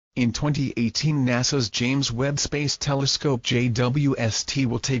In 2018, NASA's James Webb Space Telescope JWST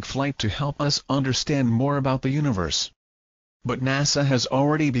will take flight to help us understand more about the universe. But NASA has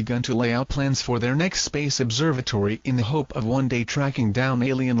already begun to lay out plans for their next space observatory in the hope of one day tracking down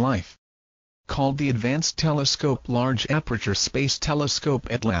alien life. Called the Advanced Telescope Large-Aperture Space Telescope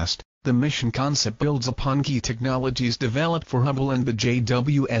Atlast, the mission concept builds upon key technologies developed for Hubble and the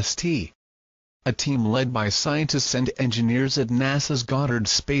JWST. A team led by scientists and engineers at NASA's Goddard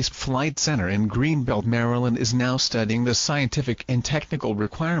Space Flight Center in Greenbelt, Maryland is now studying the scientific and technical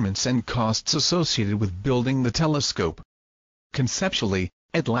requirements and costs associated with building the telescope. Conceptually,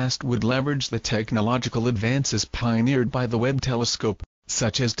 Atlast would leverage the technological advances pioneered by the Webb telescope,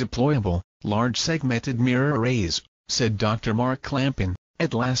 such as deployable, large segmented mirror arrays, said Dr. Mark Clampin,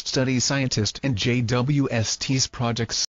 Atlast study scientist and JWST's projects